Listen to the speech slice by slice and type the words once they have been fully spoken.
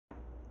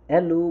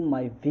Hello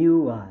my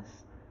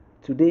viewers,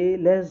 today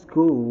let's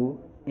go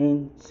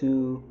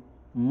into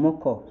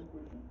mockup.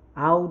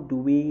 How do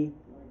we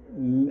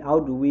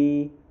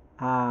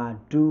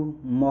do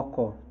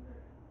mockup?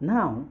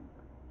 Now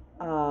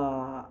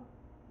uh,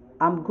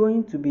 I'm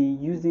going to be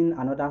using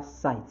another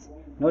site,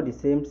 not the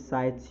same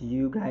site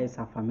you guys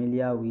are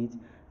familiar with.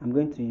 I'm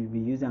going to be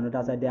using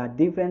another site. There are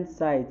different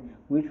sites,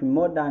 which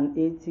more than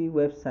 80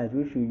 websites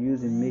which we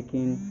use in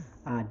making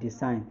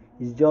design.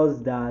 It's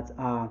just that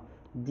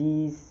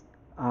these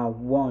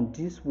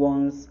these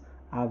ones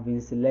I've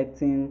been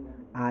selecting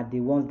are the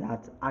ones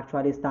that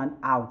actually stand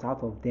out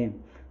of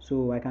them.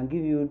 So I can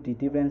give you the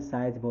different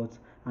sites, but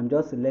I'm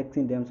just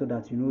selecting them so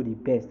that you know the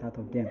best out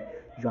of them.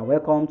 You are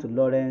welcome to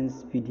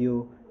Lawrence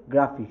Video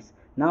Graphics.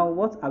 Now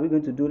what are we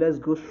going to do? Let's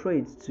go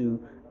straight to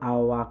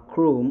our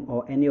Chrome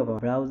or any of our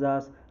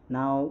browsers.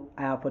 Now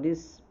for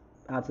this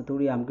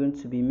tutorial I'm going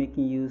to be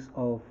making use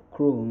of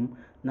Chrome.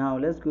 Now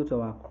let's go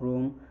to our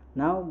Chrome.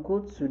 Now go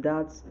to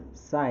that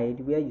site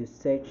where you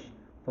search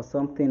for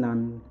something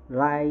and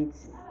write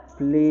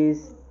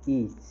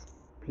placeit.net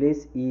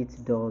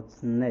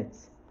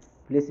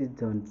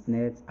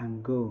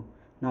and go.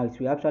 Now it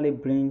will actually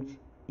bring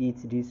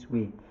it this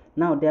way.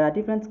 Now there are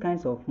different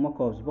kinds of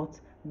mockups, but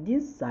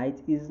this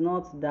site is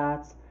not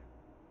that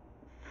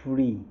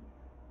free.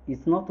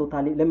 It's not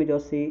totally, let me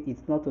just say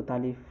it's not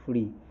totally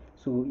free.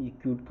 So you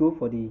could go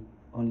for the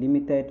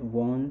unlimited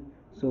one.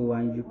 So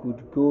and you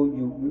could go,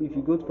 if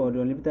you go for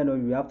the unlimited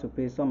one, you have to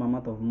pay some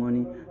amount of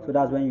money. So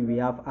that's when you will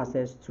have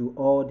access to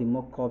all the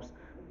mockups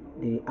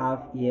they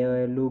have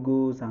here,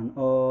 logos and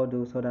all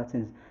those other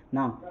things.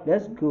 Now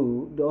let's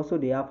go. Also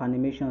they have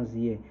animations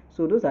here.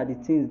 So those are the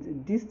things,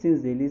 these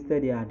things they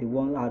listed here are the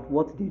ones at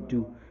what they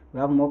do. We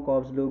have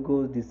mockups,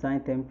 logos,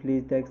 design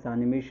templates, text,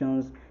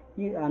 animations,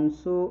 and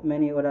so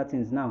many other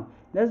things. Now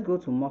let's go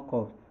to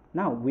mockups.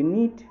 Now we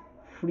need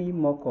free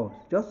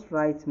mockups. Just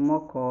write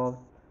mockups.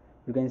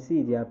 You can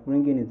see they are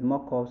bringing it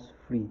mockups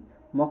free,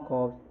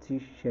 mockups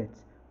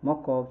t-shirts,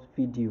 mockups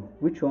video.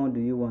 Which one do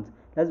you want?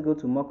 Let's go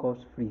to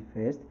mockups free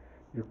first.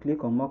 You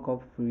click on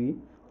mockup free,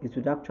 it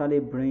would actually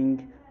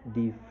bring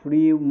the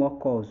free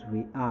mockups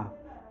we have.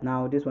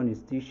 Now this one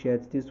is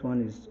t-shirts, this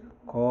one is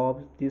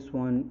cups, this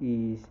one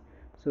is,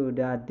 so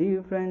there are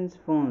different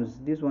fonts.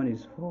 This one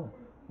is for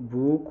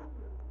book,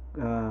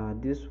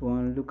 this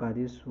one, look at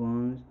this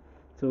one.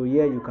 So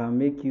here you can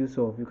make use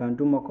of, you can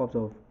do mockups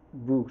of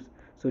books.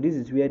 So this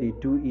is where they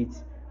do it.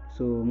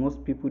 So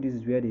most people, this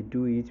is where they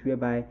do it,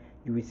 whereby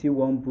you will see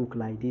one book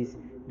like this.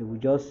 You will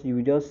just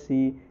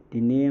see the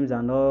names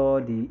and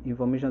all the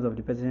information of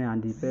the person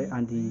and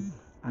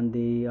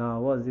the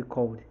what is it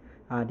called,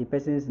 the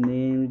person's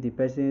name, the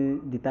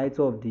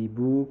title of the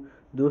book,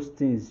 those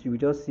things. You will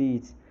just see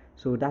it.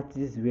 So that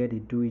is where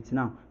they do it.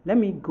 Now let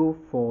me go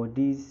for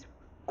this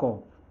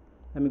cup.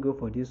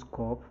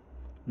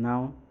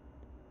 Now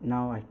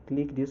I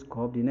click this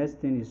cup. The next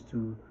thing is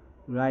to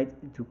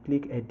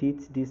click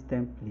edit this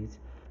template.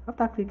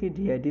 After clicking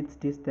the edit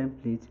this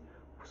template,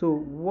 so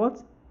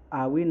what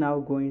are we now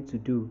going to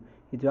do?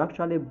 It will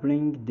actually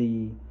bring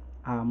the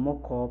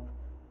mockup.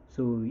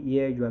 So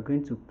here you are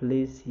going to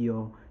place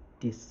your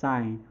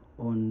design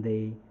on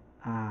the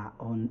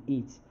on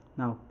it.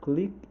 Now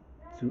click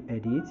to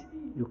edit,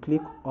 you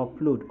click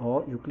upload,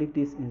 or you click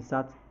this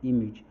insert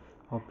image,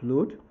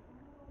 upload.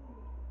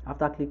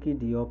 After clicking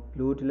the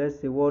upload, let's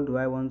say what do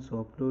I want to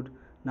upload.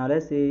 Now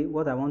let's say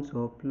what I want to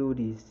upload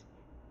is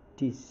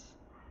this.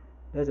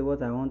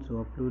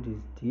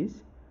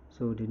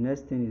 So the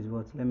next thing is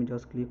what, let me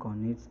just click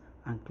on it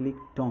and click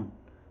done.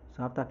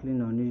 So after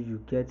clicking on it, you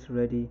get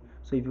ready.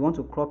 So if you want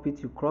to crop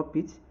it, you crop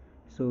it.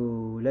 So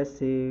let's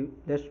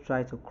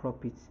try to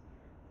crop it.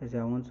 Let's say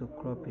I want to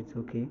crop it.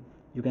 Okay,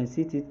 you can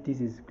see it,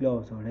 this is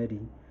close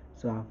already.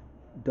 So I've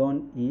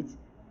done it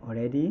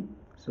already.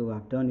 So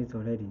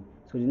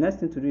the next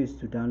thing to do is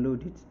to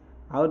download it.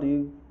 How do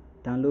you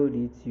download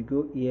it? You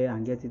go here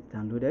and get it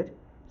downloaded.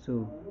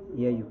 So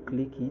here you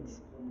click it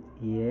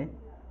here,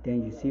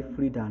 then you see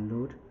free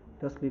download.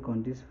 Just click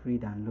on this free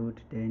download.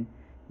 Then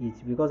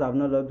it's because I've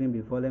not logged in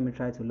before, let me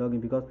try to log in,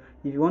 because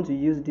if you want to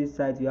use this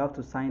site you have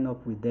to sign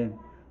up with them.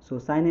 So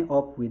signing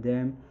up with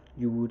them,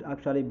 you would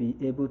actually be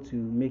able to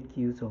make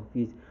use of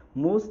it.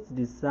 Most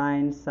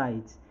design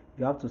sites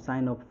you have to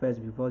sign up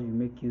first before you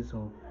make use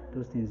of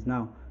those things.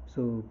 Now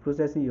so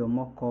processing your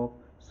mockup,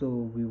 so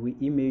we will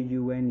email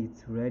you when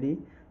it's ready.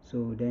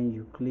 So then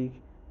you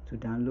click to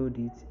download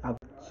it.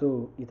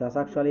 So it has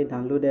actually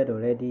downloaded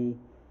already.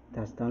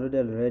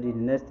 The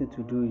next thing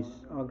to do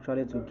is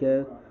actually to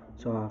get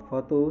to our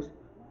photos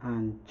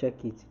and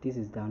check it. This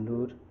is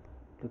download.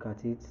 Look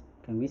at it.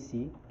 Can we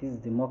see? This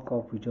is the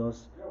mockup we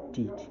just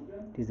did.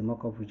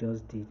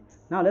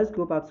 Now let's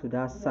go back to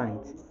that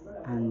site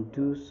and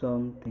do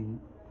something.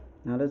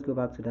 Now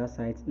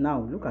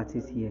look at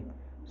it here.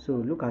 So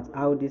look at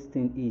how this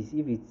thing is.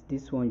 If it's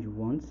this one you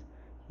want,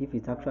 if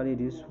it's actually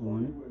this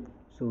one,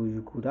 so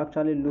you could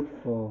actually look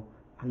for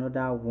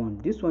another one.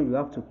 This one you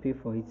have to pay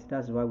for it.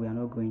 That's why we are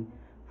not going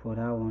for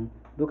that one.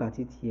 Look at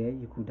it here.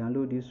 You could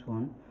download this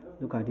one.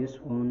 Look at this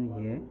one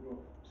here.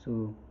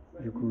 So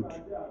you could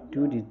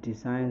do the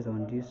designs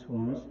on these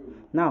ones.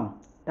 Now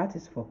that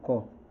is for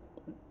cup.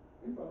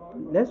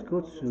 Let's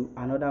go to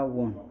another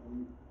one.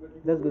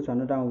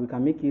 We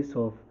can make use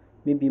of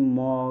maybe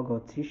mug or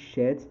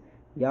t-shirt.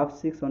 We have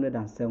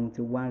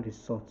 671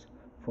 results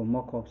for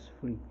mockups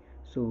free.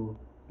 So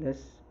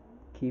let's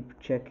keep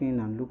checking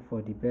and look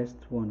for the best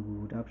one we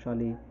would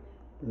actually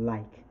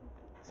like.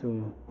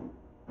 So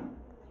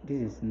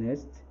this is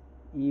next.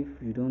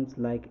 If you don't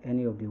like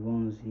any of the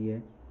ones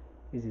here,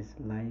 this is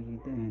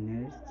like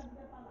next.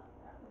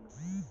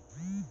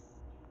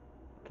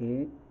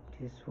 Okay,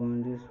 this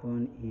one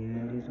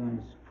here, this one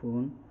is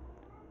phone.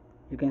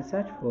 You can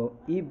search for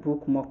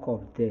ebook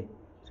mockup there,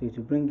 so it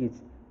will bring it.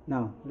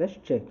 Now let's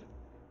check.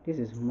 This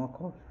is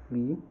mockup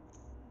free.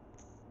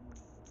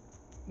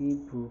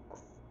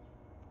 Ebook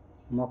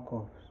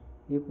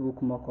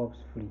mockups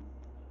free.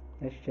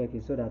 Let's check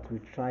it so that we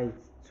try it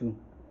too.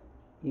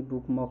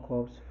 Ebook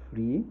mockups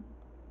free.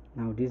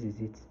 Now this is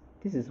it.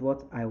 This is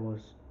what I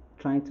was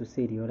trying to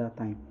say the other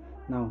time.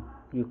 Now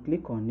you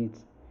click on it.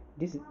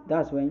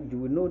 That's when you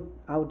will know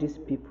how these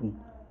people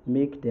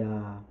make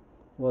their,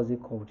 what's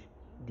it called,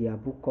 their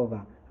book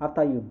cover.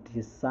 After you've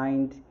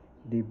designed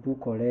the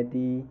book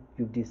already,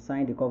 you've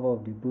designed the cover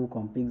of the book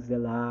on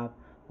Pixel app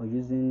or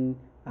using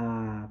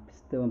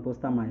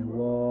poster my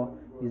wall,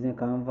 using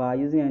Canva,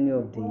 using any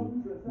of the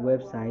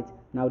websites.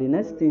 Now the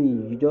next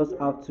thing you just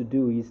have to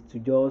do is to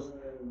just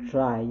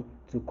try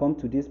to come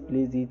to this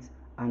places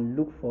and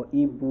look for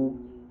ebook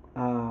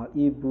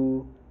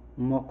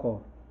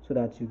mockup so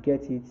that you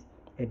get it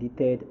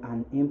edited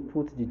and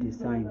input the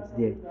designs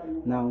there.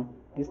 Now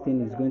this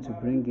thing is going to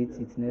bring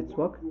its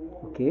network.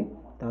 Okay,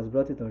 it has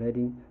brought it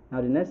already.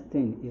 Now the next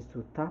thing is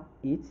to tap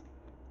it,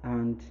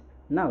 and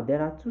now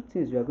there are two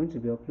things we are going to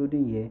be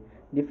uploading here.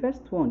 The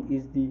first one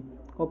is the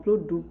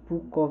upload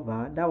book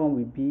cover. That one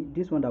will be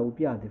this one that will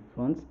be at the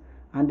front,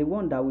 and the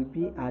one that will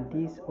be at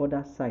this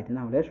other side.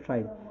 Now let's try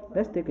it.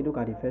 Let's take a look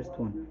at the first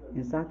one.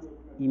 Insert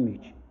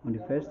image on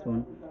the first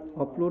one,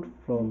 upload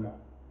from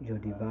your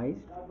device.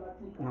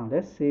 Now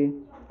let's say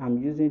I'm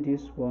using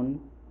this one.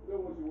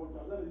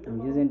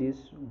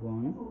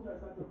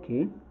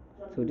 Okay,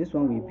 so this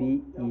one will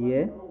be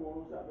here.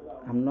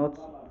 I'm not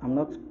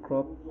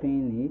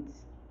cropping it.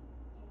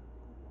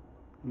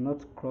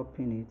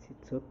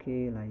 It's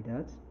okay like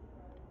that.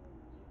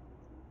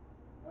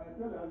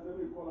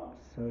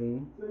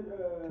 Sorry,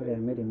 I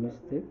made a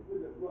mistake.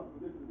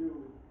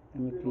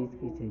 Let me click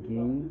it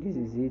again. This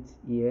is it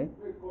here.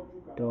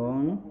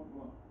 Done.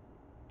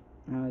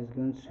 Now it's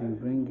going to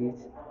bring it.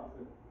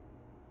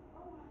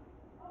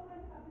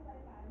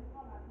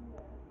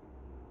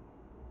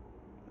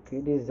 Okay,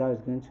 this is how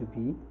it's going to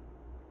be.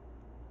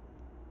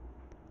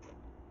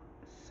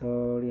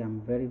 Sorry,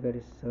 I'm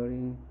very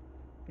sorry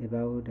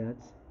about that.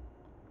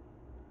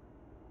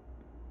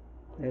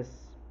 Let's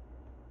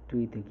do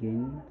it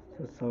again.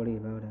 So sorry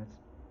about that.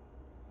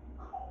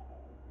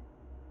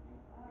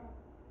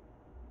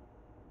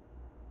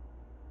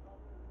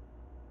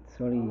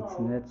 Sorry, it's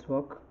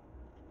network.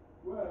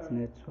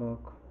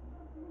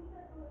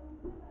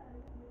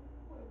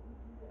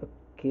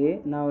 Okay,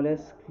 now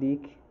let's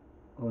click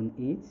on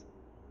it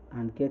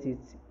and get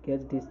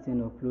this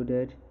thing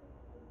uploaded.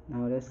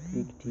 Now let's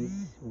click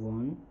this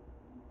one.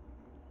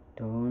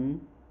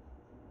 Done.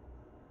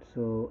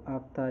 So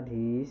after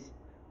this,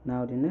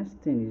 now the next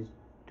thing is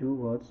do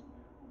what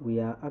we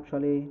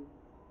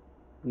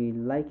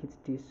like it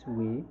this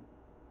way.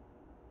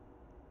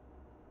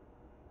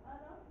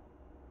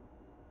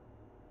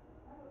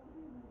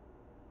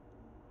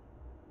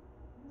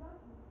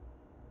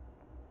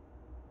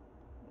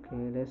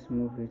 Okay, let's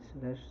move it.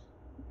 Let's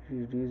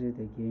reduce it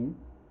again.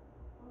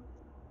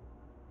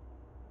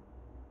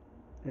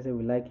 Let's say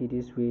we like it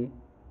this way.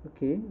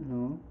 Okay,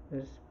 no,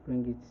 let's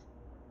bring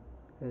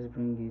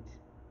it.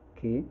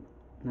 Okay,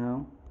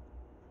 now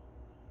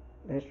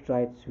let's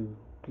try to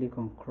click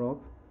on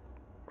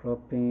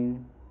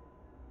cropping.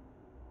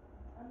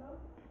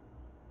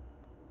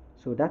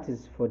 So that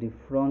is for the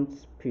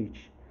front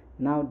page.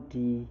 Now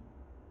the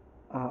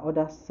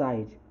other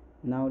side.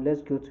 Now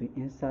let's go to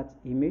insert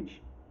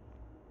image.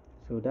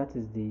 So that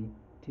is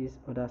this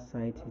other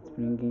side. It's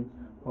bringing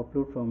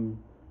upload from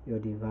your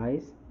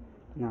device.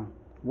 Now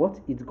what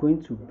it's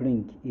going to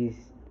bring is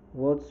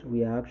what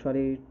we are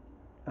actually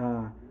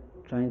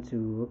trying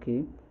to.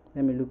 Okay,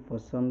 let me look for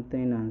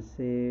something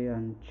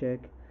and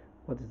check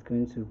what it's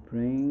going to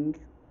bring.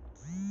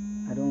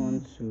 I don't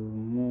want to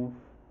move.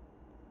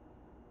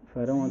 If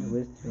I don't want to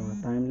waste your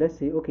time, let's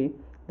say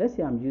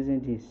I'm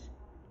using this.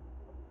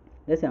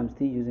 Let's say I'm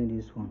still using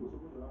this one.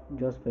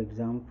 Just for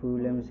example,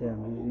 let me say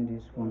I'm using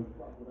this one.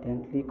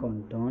 Then click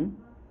on done,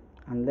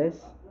 and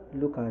let's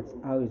look at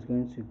how it's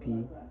going to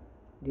be.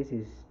 This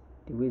is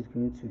the way it's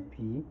going to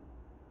be.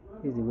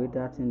 This is the way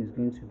that thing is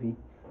going to be.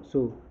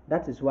 So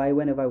that is why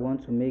whenever I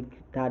want to make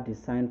that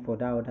design for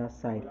that other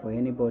side for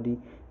anybody,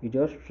 you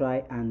just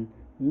try and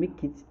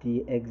make it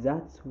the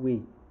exact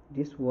way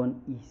this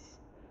one is.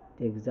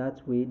 The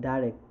exact way,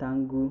 that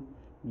rectangle,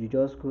 you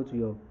just go to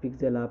your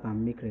Pixel app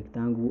and make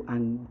rectangle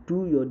and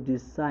do your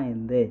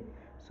design there.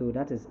 So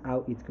that is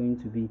how it's going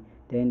to be.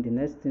 Then the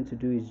next thing to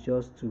do is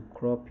just to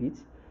crop it.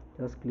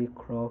 Just click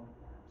crop.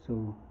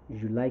 So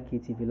if you like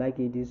it,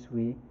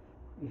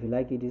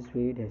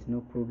 there's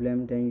no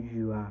problem, then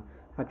you are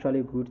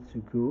actually good to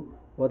go.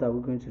 What are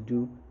we going to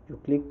do?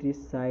 You click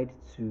this side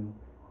to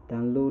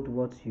download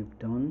what you've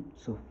done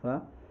so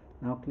far.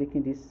 Now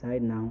clicking this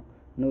side now.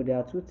 No, there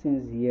are two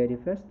things here. The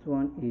first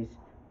one is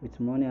with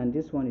money, and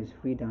this one is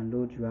free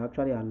download. You are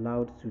actually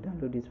allowed to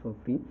download this for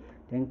free.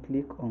 Then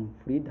click on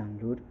free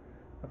download.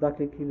 After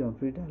clicking on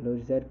free download,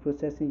 you said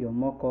processing your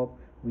mockup.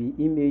 We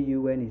email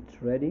you when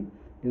it's ready.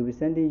 They'll be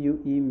sending you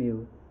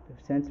email.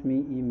 They've sent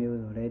me email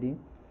already,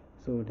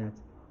 so that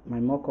my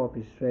mockup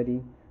is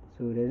ready.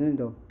 So there's no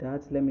need of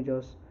that. Let me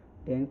just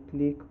then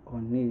click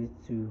on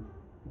it to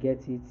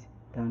get it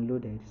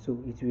downloaded. So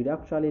it will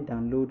actually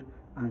download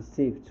and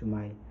save to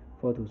my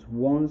photos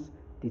once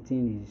the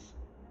thing is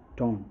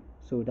done.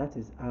 So that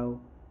is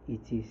how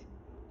it is.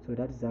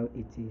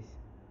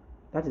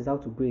 That is how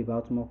to go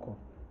about mockup.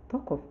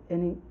 Talk of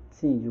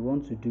anything you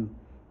want to do,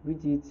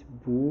 read it,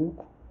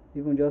 book,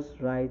 even just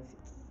write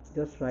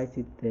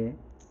it there.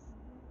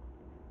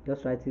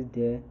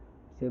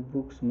 Say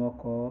books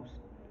mockups.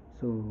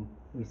 So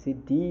we see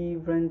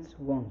different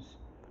ones.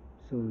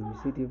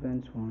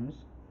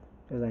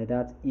 Just like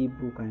that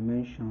ebook I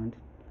mentioned.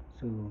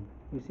 So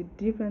you see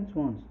different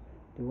ones,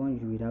 the one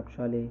you would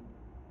actually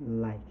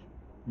like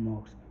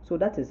most. So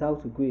that is how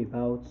to go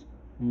about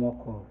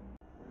mockup.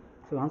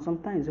 So and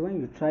sometimes when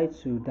you try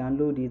to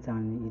download it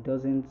and it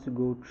doesn't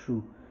go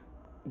through,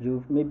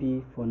 you've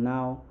maybe for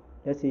now,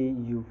 let's say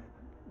you've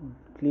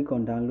click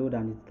on download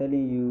and it's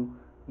telling you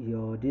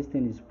your this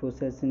thing is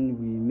processing,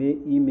 we may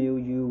email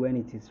you when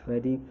it is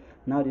ready.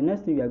 Now the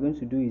next thing you are going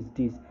to do is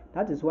this.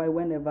 That is why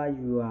whenever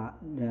you are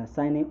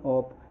signing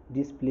up,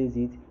 displays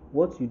it,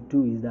 what you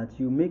do is that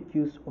you make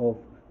use of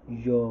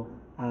your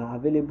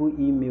available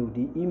email,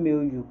 the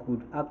email you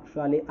could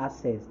actually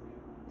access.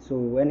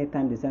 So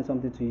anytime they send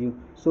something to you,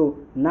 so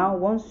now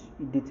once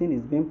the thing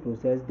is being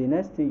processed, the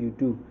next thing you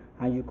do,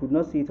 and you could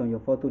not see it on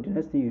your photo, the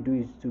next thing you do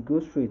is to go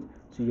straight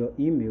to your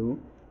email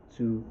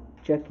to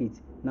check it.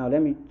 Now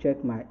let me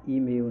check my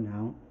email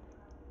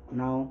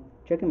now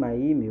checking my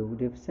email,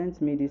 they've sent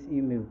me this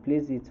email,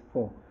 place it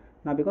for.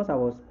 Now because I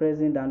was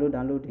pressing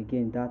download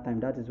again that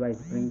time, that is why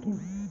it's bringing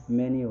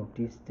many of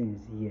these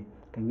things here.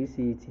 Can we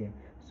see it here?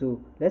 So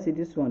let's see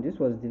this one. This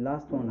was the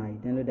last one I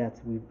downloaded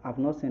that I've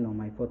not seen on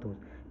my photos.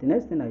 The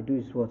next thing I do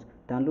is what?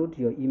 Download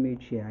your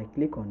image here. I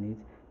click on it,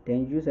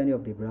 then use any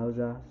of the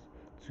browsers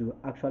to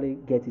actually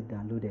get it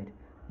downloaded.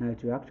 Now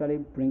it will actually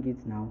bring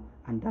it now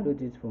and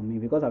download it for me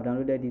because I've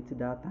downloaded it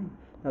that time.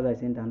 That's why I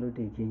saying download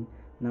again.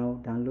 Now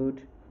download.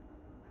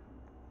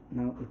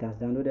 Now it has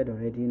downloaded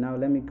already. Now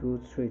let me go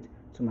straight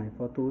to my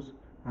photos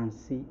and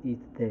see it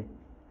there.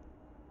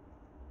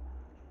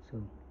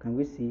 So can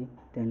we see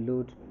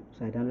download?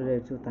 So I downloaded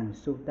it 2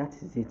 times. So that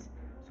is it.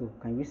 So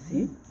can you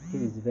see?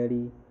 It is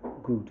very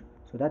good.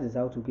 So that is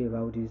how to go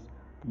about this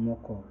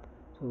mockup.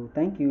 So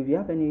thank you. If you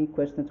have any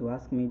question to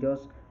ask me,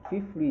 just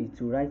feel free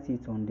to write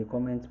it on the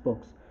comment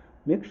box.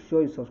 Make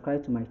sure you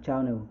subscribe to my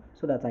channel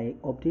so that I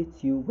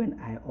update you when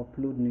I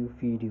upload new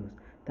videos.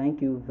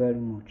 Thank you very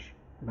much.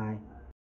 Bye.